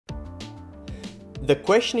The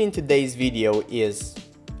question in today's video is,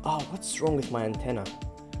 oh, what's wrong with my antenna?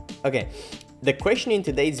 Okay, the question in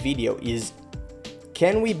today's video is,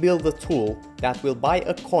 can we build a tool that will buy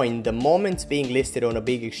a coin the moment it's being listed on a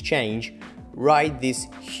big exchange, ride this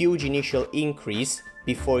huge initial increase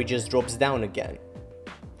before it just drops down again?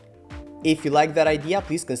 If you like that idea,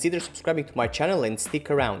 please consider subscribing to my channel and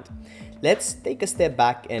stick around. Let's take a step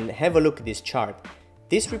back and have a look at this chart.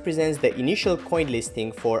 This represents the initial coin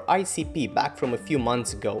listing for ICP back from a few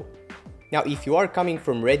months ago. Now, if you are coming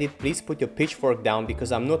from Reddit, please put your pitchfork down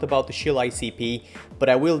because I'm not about to shill ICP, but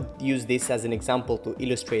I will use this as an example to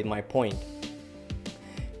illustrate my point.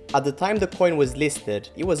 At the time the coin was listed,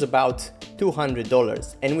 it was about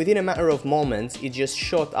 $200, and within a matter of moments, it just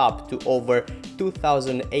shot up to over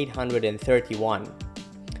 2,831.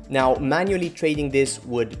 Now, manually trading this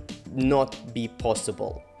would not be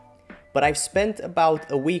possible. But I've spent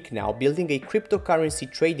about a week now building a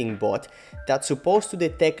cryptocurrency trading bot that's supposed to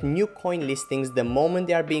detect new coin listings the moment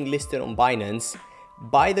they are being listed on Binance,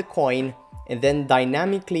 buy the coin, and then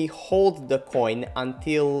dynamically hold the coin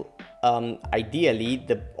until ideally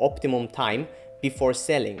the optimum time before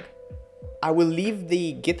selling. I will leave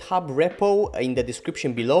the GitHub Repo in the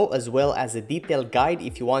description below, as well as a detailed guide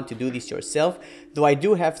if you want to do this yourself. Though I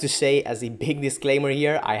do have to say, as a big disclaimer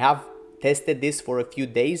here, I have tested this for a few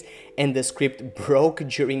days and the script broke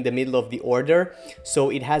during the middle of the order,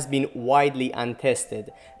 so it has been widely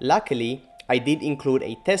untested. Luckily, I did include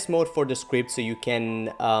a test mode for the script so you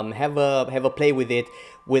can have a play with it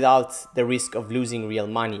without the risk of losing real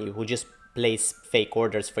money. It will just place fake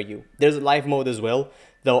orders for you. There's a live mode as well,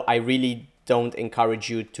 though I really don't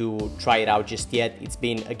encourage you to try it out just yet. It's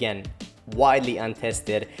been, again, widely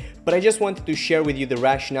untested, but I just wanted to share with you the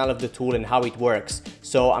rationale of the tool and how it works.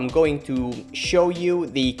 So I'm going to show you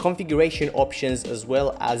the configuration options as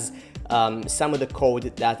well as some of the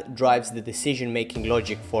code that drives the decision-making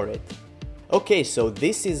logic for it. Okay, so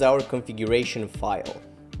this is our configuration file.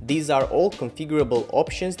 These are all configurable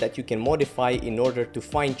options that you can modify in order to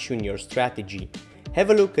fine-tune your strategy.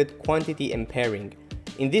 Have a look at quantity and pairing.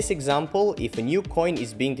 In this example, if a new coin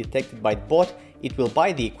is being detected by the bot, it will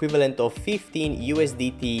buy the equivalent of 15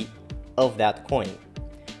 USDT of that coin,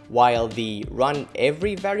 while the run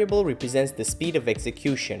every variable represents the speed of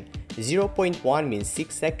execution. 0.1 means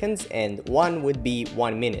 6 seconds and 1 would be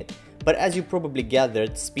 1 minute. But as you probably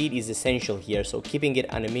gathered, speed is essential here, so keeping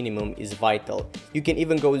it on a minimum is vital. You can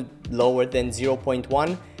even go lower than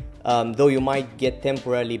 0.1, though you might get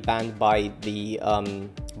temporarily banned by the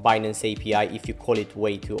Binance API if you call it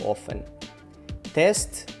way too often.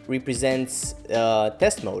 Test represents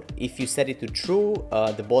test mode. If you set it to true,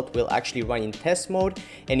 the bot will actually run in test mode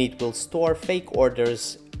and it will store fake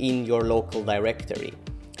orders in your local directory.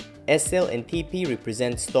 SL and TP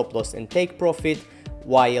represent stop loss and take profit,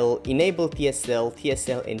 while enable TSL,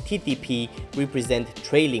 TSL and TTP represent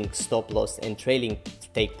trailing stop loss and trailing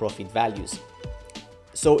take profit values.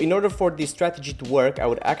 So in order for this strategy to work, I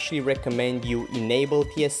would actually recommend you enable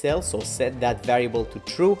TSL, so set that variable to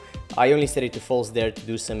true. I only set it to false there to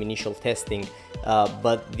do some initial testing,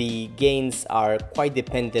 but the gains are quite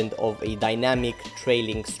dependent of a dynamic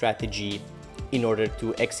trailing strategy in order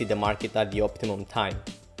to exit the market at the optimum time.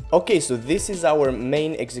 Okay, so this is our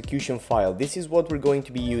main execution file. This is what we're going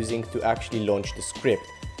to be using to actually launch the script.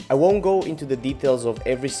 I won't go into the details of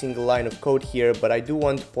every single line of code here, but I do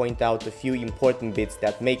want to point out a few important bits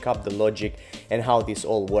that make up the logic and how this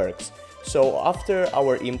all works. So after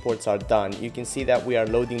our imports are done, you can see that we are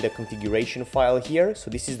loading the configuration file here.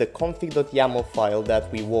 So this is the config.yaml file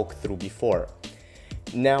that we walked through before.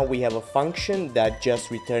 Now we have a function that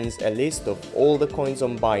just returns a list of all the coins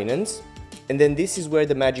on Binance. And then this is where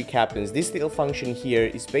the magic happens. This little function here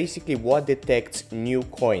is basically what detects new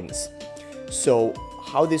coins. So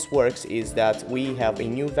how this works is that we have a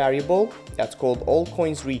new variable that's called all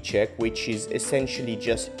coins recheck, which is essentially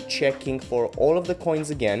just checking for all of the coins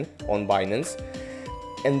again on Binance.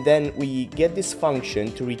 And then we get this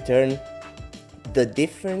function to return the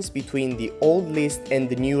difference between the old list and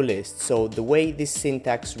the new list. So the way this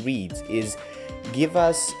syntax reads is give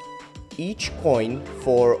us each coin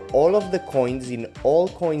for all of the coins in all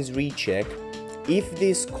coins recheck if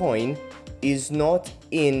this coin is not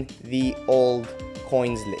in the old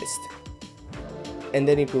coins list. And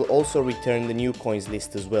then it will also return the new coins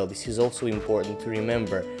list as well. This is also important to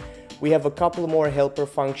remember. We have a couple more helper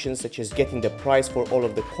functions such as getting the price for all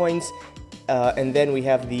of the coins, and then we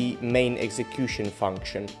have the main execution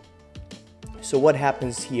function. So what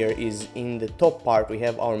happens here is in the top part we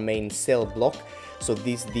have our main sell block, So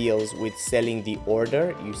this deals with selling the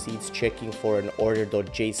order. You see it's checking for an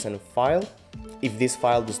order.json file. If this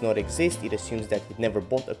file does not exist, it assumes that it never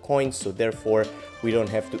bought a coin, so therefore we don't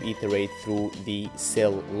have to iterate through the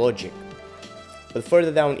sell logic. But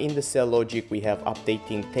further down in the sell logic, we have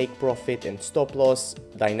updating take profit and stop loss,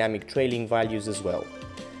 dynamic trailing values as well.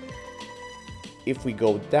 If we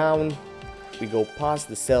go down, we go past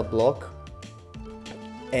the sell block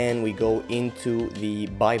and we go into the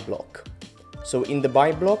buy block. So in the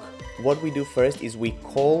buy block, what we do first is we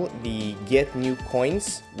call the get new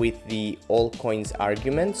coins with the all coins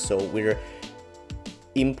argument. So we're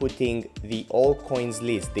inputting the all coins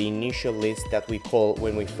list, the initial list that we call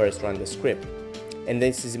when we first run the script. And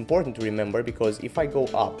this is important to remember because if I go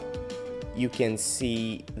up, you can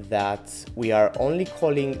see that we are only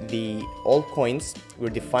calling the all coins, we're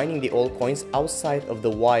defining the all coins outside of the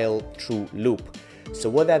while true loop. So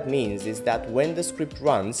what that means is that when the script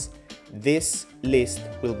runs, this list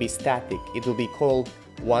will be static. It will be called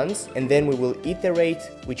once and then we will iterate,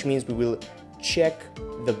 which means we will check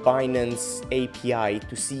the Binance API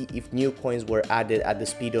to see if new coins were added at the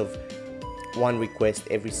speed of one request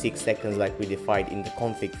every 6 seconds like we defined in the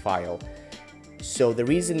config file. So the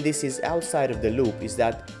reason this is outside of the loop is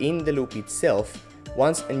that in the loop itself,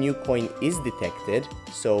 once a new coin is detected,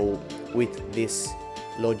 so with this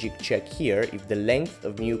logic check here, if the length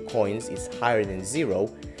of new coins is higher than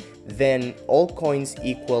 0, then all coins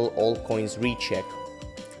equal all coins recheck,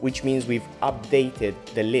 which means we've updated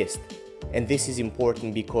the list. And this is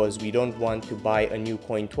important because we don't want to buy a new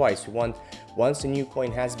coin twice. We want, once a new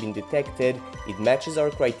coin has been detected, it matches our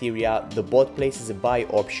criteria, the bot places a buy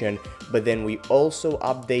option, but then we also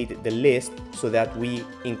update the list so that we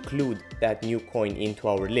include that new coin into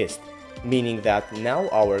our list, meaning that now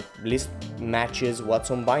our list matches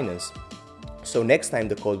what's on Binance. So next time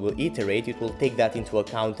the code will iterate, it will take that into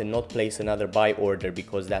account and not place another buy order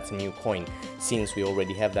because that's a new coin, since we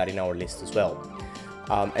already have that in our list as well.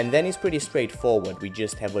 And then it's pretty straightforward. We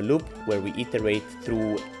just have a loop where we iterate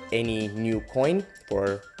through any new coin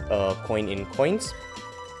for coin in coins.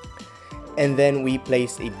 And then we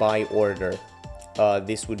place a buy order.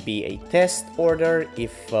 This would be a test order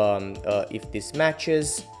if this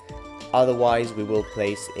matches. Otherwise, we will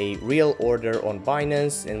place a real order on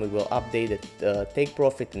Binance and we will update the take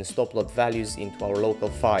profit and stop loss values into our local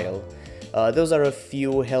file. Those are a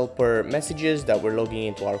few helper messages that we're logging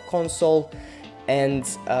into our console. And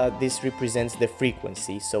this represents the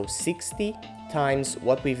frequency, so 60 times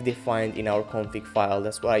what we've defined in our config file.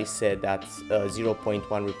 That's why I said that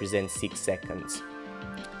 0.1 represents 6 seconds.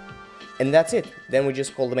 And that's it. Then we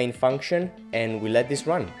just call the main function and we let this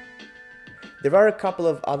run. There are a couple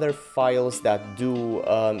of other files that do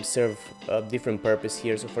serve a different purpose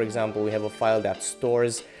here. So for example, we have a file that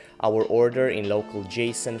stores our order in local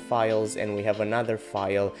JSON files, and we have another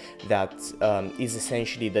file that is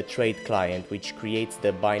essentially the trade client, which creates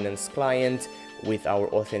the Binance client with our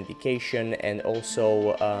authentication and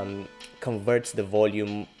also converts the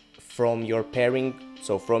volume from your pairing,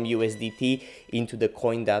 so from USDT into the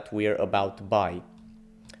coin that we're about to buy.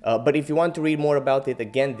 But if you want to read more about it,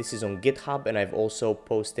 again, this is on GitHub, and I've also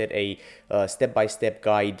posted a step-by-step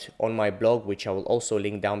guide on my blog, which I will also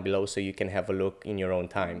link down below so you can have a look in your own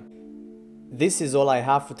time. This is all I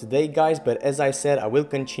have for today, guys, but as I said, I will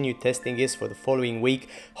continue testing this for the following week.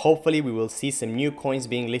 Hopefully we will see some new coins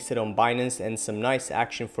being listed on Binance and some nice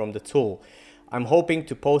action from the tool. I'm hoping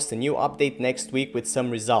to post a new update next week with some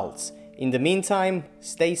results. In the meantime,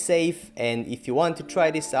 stay safe, and if you want to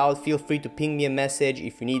try this out, feel free to ping me a message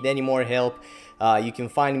if you need any more help. You can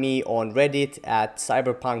find me on Reddit at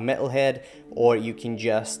cyberpunkmetalhead, or you can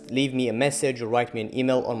just leave me a message or write me an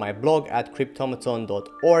email on my blog at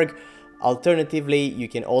cryptomaton.org. Alternatively, you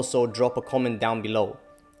can also drop a comment down below.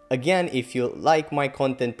 Again, if you like my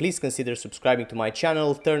content, please consider subscribing to my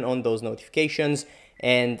channel, turn on those notifications,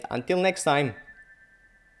 and until next time.